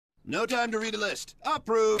No time to read a list.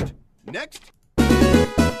 Approved. Next.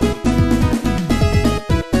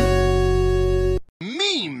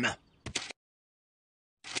 Meme.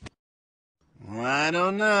 I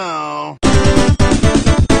don't know.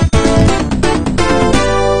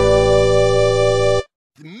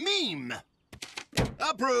 Meme.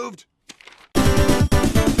 Approved.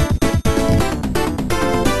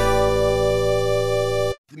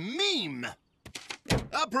 Meme.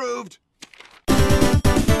 Approved.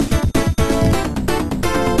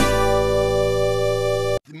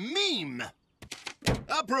 Meme.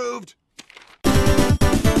 Approved.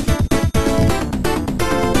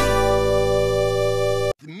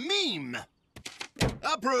 Meme.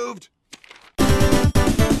 Approved.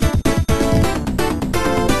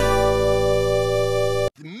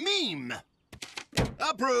 Meme.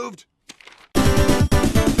 Approved.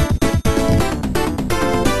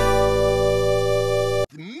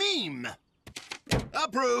 Meme.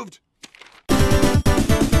 Approved.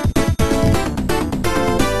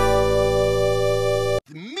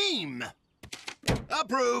 Meme.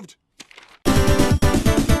 Approved.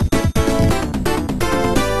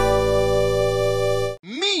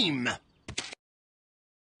 Meme.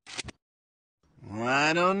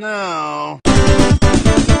 I don't know.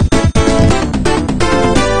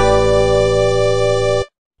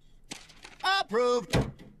 Approved.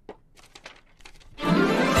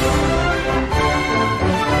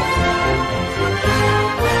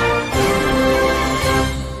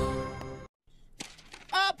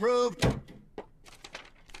 Approved.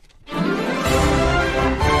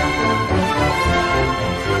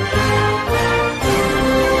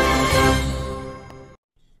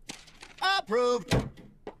 Approved.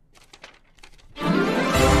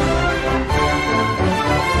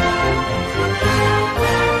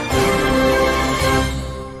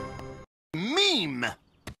 Meme.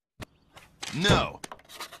 No.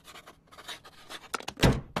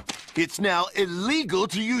 It's now illegal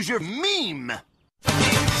to use your meme.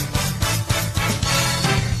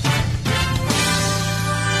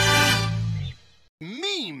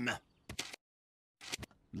 Meme.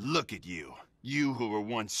 Look at you. You who were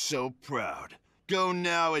once so proud. Go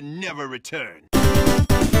now and never return.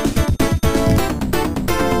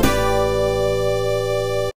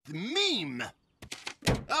 Meme.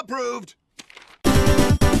 Approved.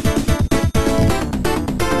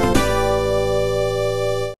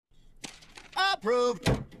 Approved.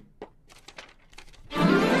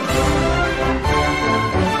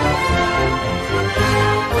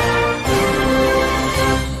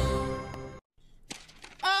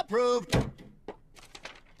 Approved.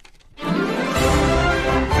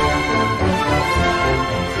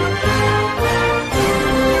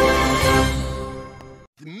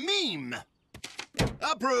 Meme.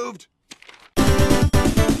 Approved.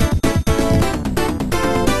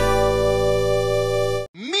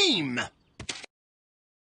 Meme.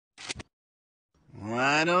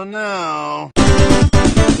 I don't know.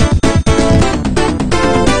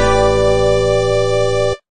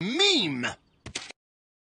 Meme.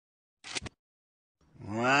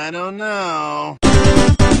 I don't know.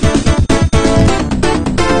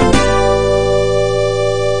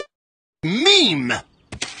 Meme.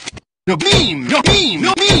 No meme. No meme.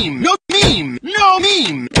 No meme. No meme. No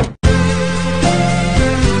meme.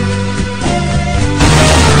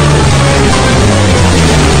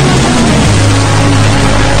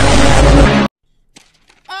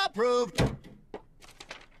 Approved.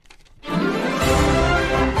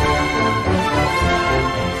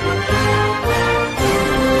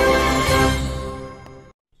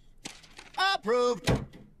 Approved.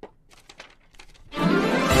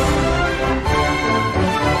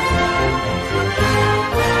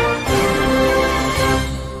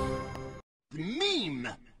 Meme.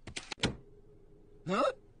 Huh?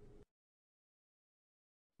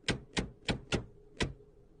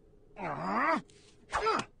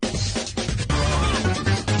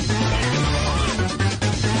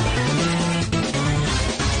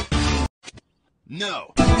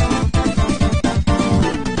 No.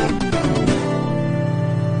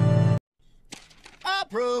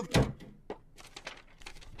 Approved.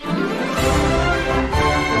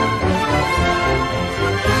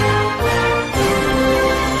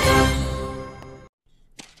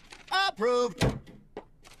 Approved.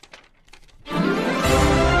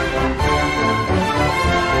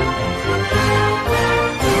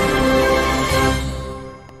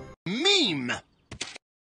 Meme.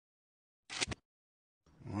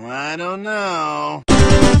 I don't know.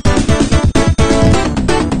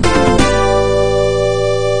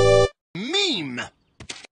 Meme.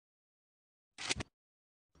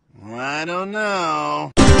 I don't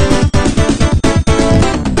know.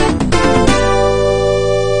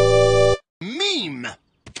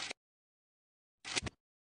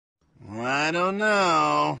 I don't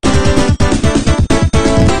know.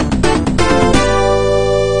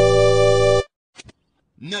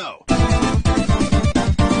 No.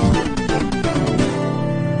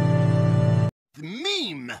 The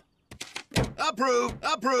meme. Approved.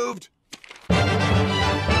 Approved.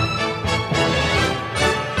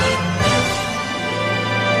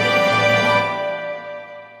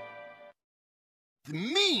 The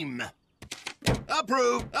meme.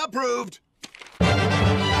 Approved. Approved.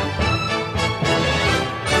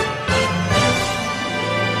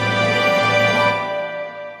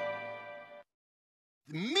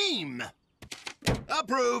 The meme.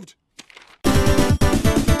 Approved.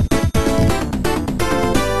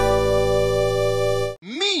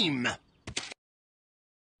 Meme.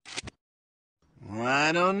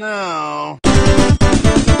 I don't know.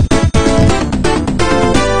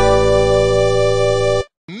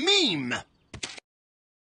 Meme.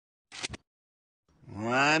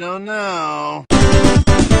 I don't know.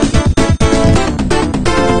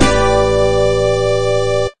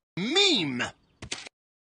 Meme.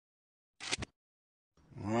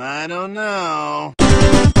 I don't know.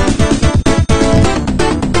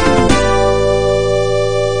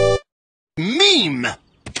 Meme.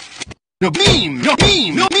 No meme. No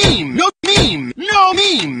meme. No meme. No meme. No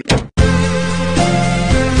meme.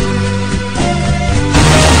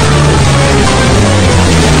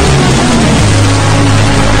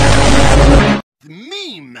 The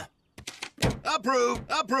meme. Approved.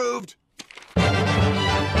 Approved.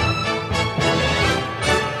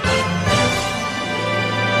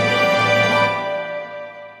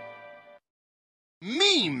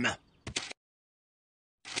 Meme.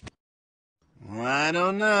 I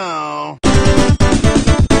don't know.